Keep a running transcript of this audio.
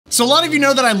So a lot of you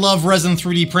know that I love resin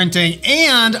 3D printing,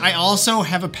 and I also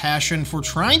have a passion for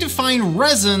trying to find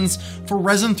resins for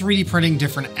resin 3D printing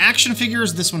different action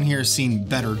figures. This one here has seen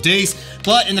better days,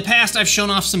 but in the past I've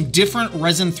shown off some different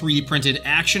resin 3D printed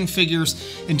action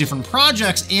figures in different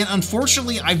projects, and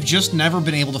unfortunately I've just never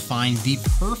been able to find the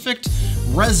perfect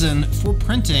resin for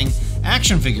printing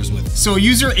action figures with. So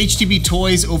user HTB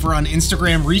Toys over on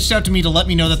Instagram reached out to me to let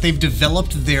me know that they've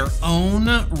developed their own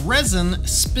resin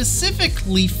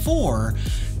specifically for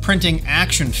printing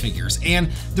action figures, and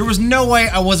there was no way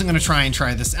I wasn't going to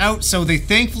try this out, so they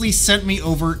thankfully sent me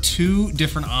over two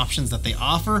different options that they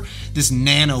offer, this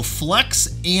Nano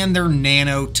Flex and their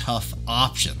Nano Tough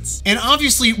options. And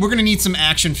obviously we're going to need some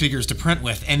action figures to print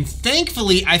with, and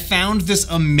thankfully I found this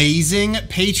amazing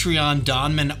Patreon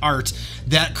Donman art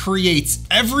that creates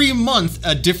every month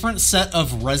a different set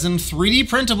of resin 3D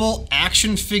printable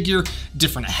action figure,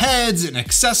 different heads and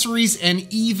accessories,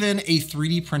 and even a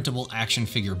 3D printable action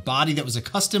figure body that was a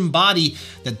custom body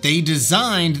that they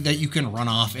designed that you can run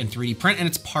off and 3D print, and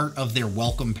it's part of their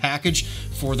welcome package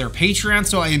for their Patreon.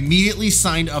 So I immediately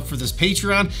signed up for this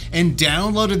Patreon and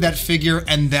downloaded that figure,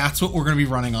 and that's what we're going to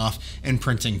be running off and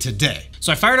printing today.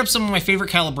 So I fired up some of my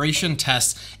favorite calibration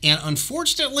tests, and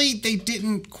unfortunately they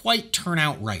didn't quite turn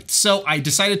out right. So I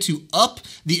decided to up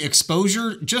the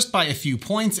exposure just by a few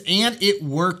points, and it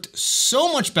worked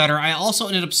so much better. I also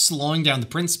ended up slowing down the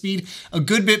print speed a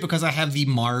good bit because I have the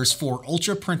Mars 4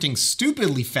 Ultra printing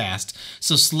stupidly fast,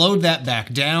 so slowed that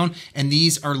back down, and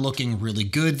these are looking really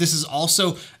good. This is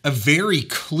also a very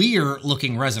clear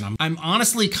looking resin. I'm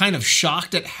honestly kind of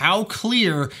shocked at how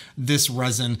clear this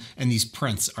resin and these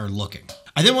prints are looking.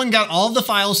 I then went and got all of the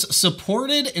files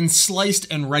supported and sliced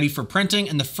and ready for printing,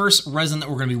 and the first resin that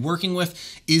we're going to be working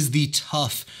with is the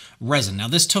Tough resin. Now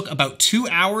this took about 2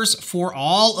 hours for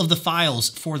all of the files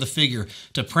for the figure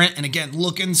to print, and again,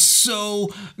 looking so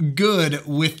good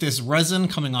with this resin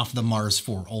coming off the Mars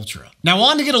 4 Ultra. Now I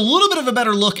wanted to get a little bit of a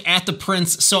better look at the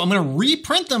prints, so I'm going to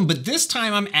reprint them, but this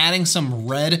time I'm adding some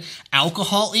red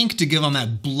alcohol ink to give them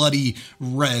that bloody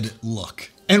red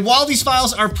look. And while these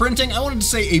files are printing, I wanted to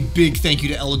say a big thank you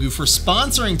to Elegoo for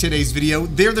sponsoring today's video.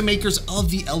 They're the makers of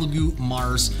the Elegoo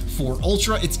Mars 4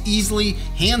 Ultra. It's easily,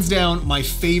 hands down, my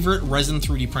favorite resin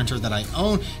 3D printer that I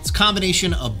own. It's a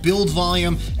combination of build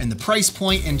volume and the price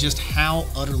point and just how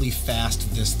utterly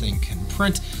fast this thing can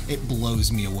print. It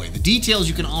blows me away. The details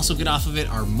you can also get off of it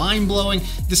are mind-blowing.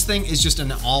 This thing is just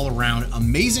an all-around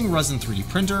amazing resin 3D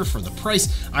printer for the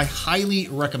price. I highly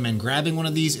recommend grabbing one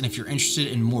of these, and if you're interested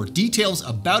in more details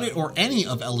about it or any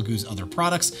of Elegoo's other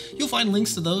products, you'll find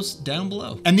links to those down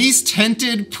below. And these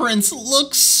tinted prints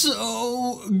look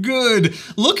so good.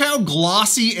 Look how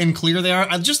glossy and clear they are.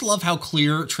 I just love how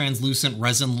clear translucent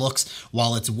resin looks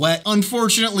while it's wet.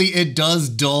 Unfortunately, it does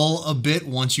dull a bit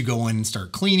once you go in and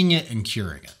start cleaning it and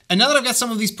curing it. And now that I've got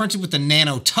some of these printed with the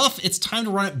Nano Tough, it's time to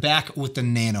run it back with the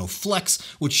Nano Flex,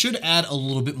 which should add a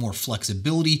little bit more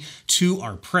flexibility to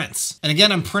our prints. And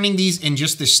again, I'm printing these in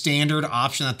just the standard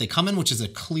option that they come in, which is a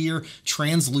clear,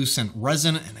 translucent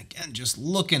resin. And again, just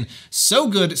looking so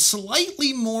good,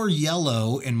 slightly more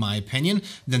yellow in my opinion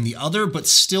than the other, but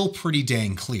still pretty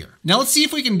dang clear. Now let's see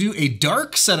if we can do a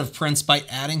dark set of prints by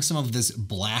adding some of this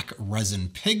black resin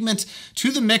pigment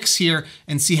to the mix here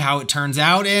and see how it turns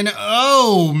out. And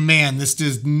oh man, this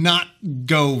does not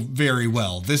go very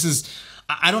well. This is,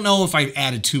 I don't know if I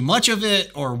added too much of it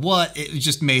or what. It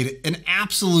just made an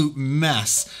absolute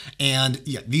mess. And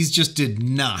yeah, these just did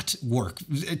not work.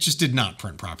 It just did not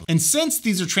print properly. And since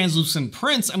these are translucent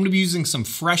prints, I'm gonna be using some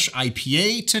fresh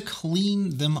IPA to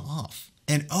clean them off.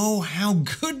 And oh, how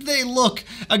good they look.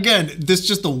 Again,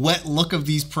 the wet look of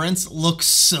these prints looks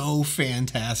so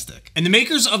fantastic. And the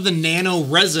makers of the Nano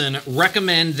resin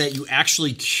recommend that you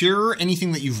actually cure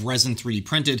anything that you've resin 3D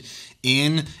printed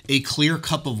in a clear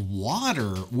cup of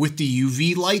water with the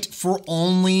UV light for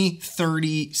only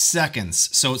 30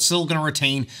 seconds. So it's still gonna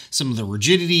retain some of the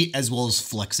rigidity as well as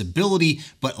flexibility,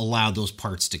 but allow those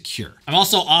parts to cure. I'm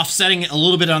also offsetting it a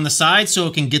little bit on the side so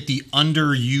it can get the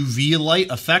under UV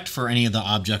light effect for any of the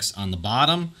objects on the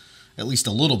bottom. At least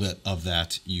a little bit of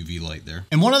that UV light there.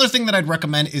 And one other thing that I'd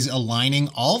recommend is aligning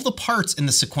all of the parts in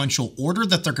the sequential order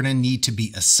that they're gonna need to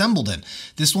be assembled in.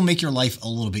 This will make your life a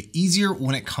little bit easier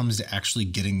when it comes to actually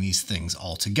getting these things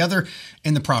all together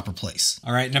in the proper place.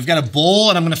 All right, and I've got a bowl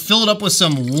and I'm gonna fill it up with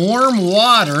some warm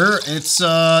water. It's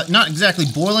not exactly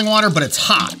boiling water, but it's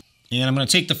hot. And I'm gonna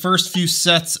take the first few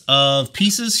sets of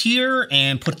pieces here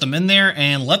and put them in there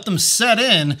and let them set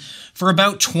in for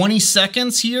about 20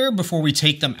 seconds here before we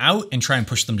take them out and try and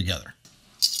push them together.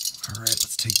 All right,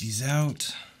 let's take these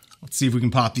out. Let's see if we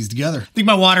can pop these together. I think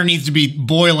my water needs to be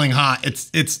boiling hot.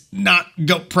 It's not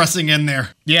pressing in there.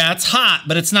 Yeah, it's hot,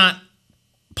 but it's not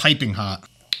piping hot.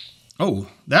 Oh,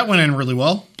 that went in really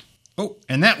well. Oh,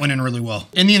 and that went in really well.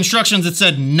 In the instructions, it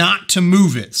said not to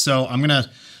move it. So I'm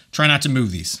gonna try not to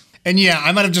move these. And yeah,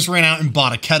 I might have just ran out and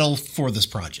bought a kettle for this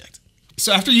project.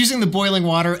 So after using the boiling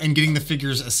water and getting the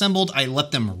figures assembled, I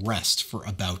let them rest for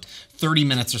about 30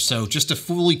 minutes or so just to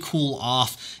fully cool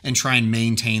off and try and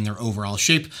maintain their overall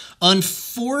shape.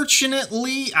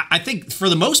 Unfortunately, I think for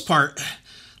the most part,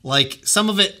 like some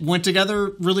of it went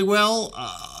together really well.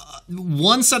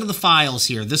 One set of the files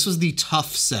here, this was the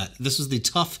tough set. This was the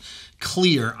tough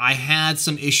clear. I had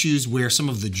some issues where some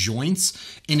of the joints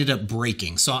ended up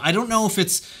breaking. So I don't know if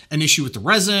it's an issue with the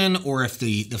resin or if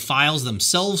the files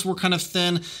themselves were kind of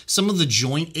thin. Some of the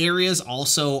joint areas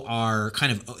also are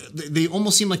kind of, they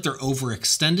almost seem like they're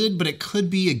overextended, but it could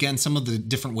be, again, some of the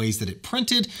different ways that it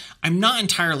printed. I'm not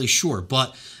entirely sure,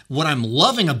 but what I'm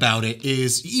loving about it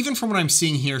is, even from what I'm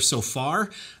seeing here so far,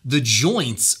 the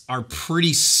joints are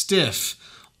pretty stiff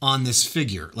on this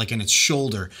figure, like in its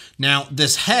shoulder. Now,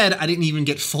 this head, I didn't even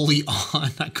get fully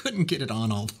on. I couldn't get it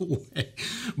on all the way.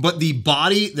 But the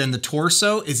body, then the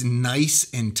torso is nice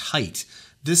and tight.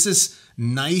 This is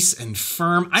nice and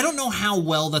firm. I don't know how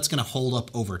well that's gonna hold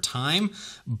up over time,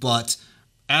 but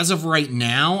as of right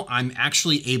now, I'm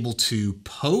actually able to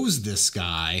pose this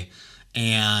guy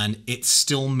and it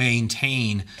still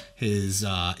maintain his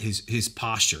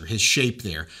posture, his shape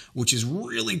there, which is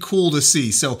really cool to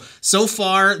see. So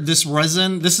far, this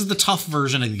resin, this is the tough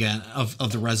version again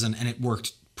of the resin, and it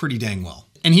worked pretty dang well.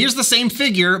 And here's the same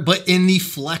figure, but in the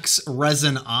flex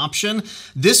resin option.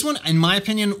 This one, in my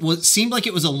opinion, seemed like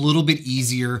it was a little bit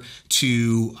easier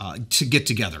to get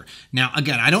together. Now,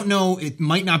 again, I don't know, it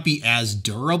might not be as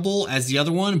durable as the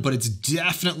other one, but it's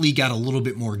definitely got a little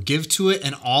bit more give to it,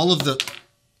 and all of the,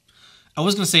 I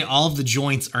was gonna say all of the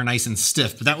joints are nice and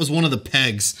stiff, but that was one of the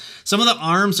pegs. Some of the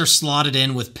arms are slotted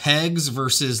in with pegs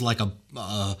versus like a,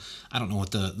 I don't know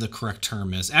what the correct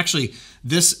term is. Actually,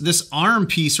 this arm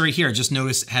piece right here, I just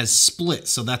noticed has split,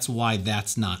 so that's why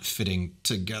that's not fitting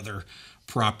together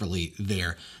properly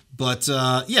there. But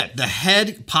yeah, the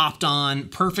head popped on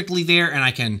perfectly there, and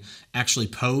I can actually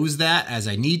pose that as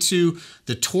I need to.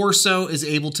 The torso is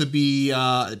able to be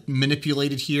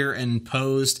manipulated here and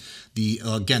posed.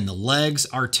 Again, the legs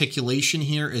articulation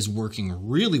here is working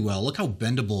really well. Look how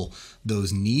bendable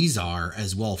those knees are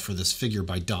as well for this figure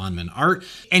by Donman Art.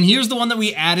 And here's the one that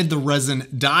we added the resin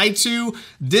dye to.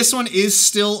 This one is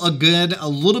still a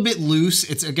little bit loose.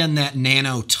 It's, again, that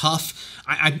Nano tough.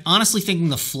 I'm honestly thinking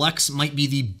the flex might be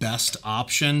the best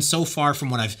option so far from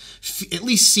what I've at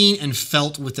least seen and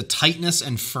felt with the tightness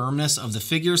and firmness of the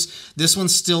figures. This one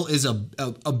still is a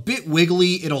bit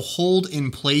wiggly. It'll hold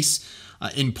in place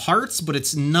in parts, but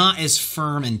it's not as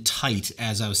firm and tight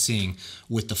as I was seeing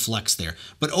with the flex there.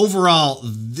 But overall,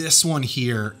 this one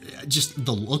here, just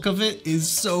the look of it is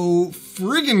so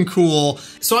friggin' cool.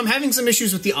 So I'm having some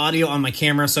issues with the audio on my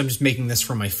camera, so I'm just making this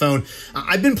from my phone.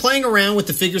 I've been playing around with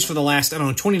the figures for the last, I don't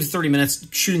know, 20 to 30 minutes,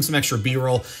 shooting some extra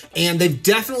B-roll, and they've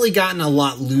definitely gotten a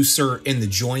lot looser in the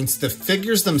joints. The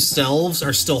figures themselves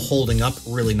are still holding up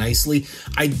really nicely.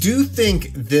 I do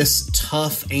think this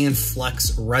tough and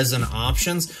flex resin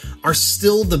options are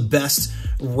still the best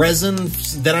resin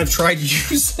that I've tried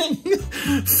using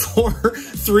for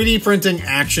 3D printing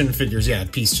action figures. Yeah, a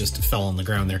piece just fell on the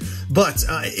ground there. But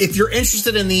if you're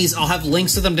interested in these, I'll have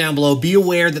links to them down below. Be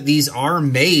aware that these are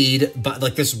made, but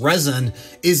like this resin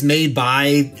is made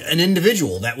by an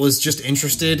individual that was just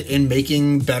interested in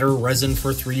making better resin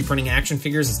for 3D printing action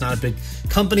figures. It's not a big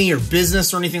company or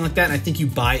business or anything like that. And I think you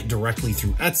buy it directly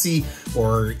through Etsy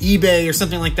or eBay or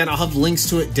something like that. I'll have links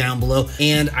to it down below.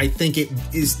 And I think it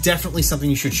is definitely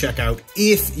something you should check out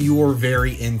if you're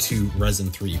very into resin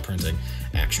 3D printing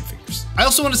action figures. I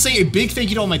also want to say a big thank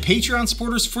you to all my Patreon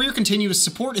supporters for your continuous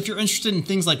support. If you're interested in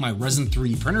things like my resin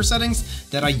 3D printer settings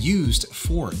that I used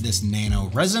for this Nano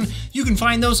resin, you can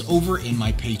find those over in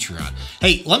my Patreon.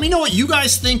 Hey, let me know what you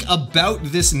guys think about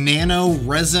this Nano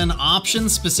resin option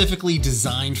specifically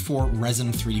designed for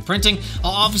resin 3D printing.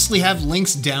 I'll obviously have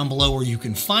links down below where you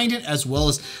can find it, as well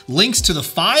as links to the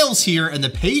files here and the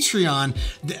Patreon.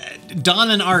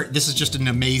 Donman Art, this is just an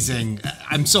amazing,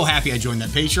 I'm so happy I joined that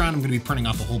Patreon. I'm going to be printing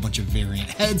off a whole bunch of variant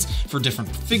heads for different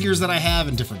figures that I have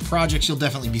and different projects. You'll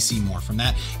definitely be seeing more from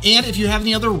that. And if you have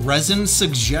any other resin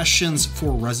suggestions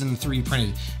for resin 3D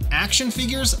printed action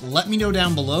figures, let me know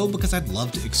down below because I'd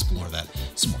love to explore that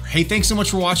some more. Hey, thanks so much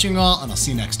for watching all, and I'll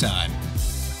see you next time.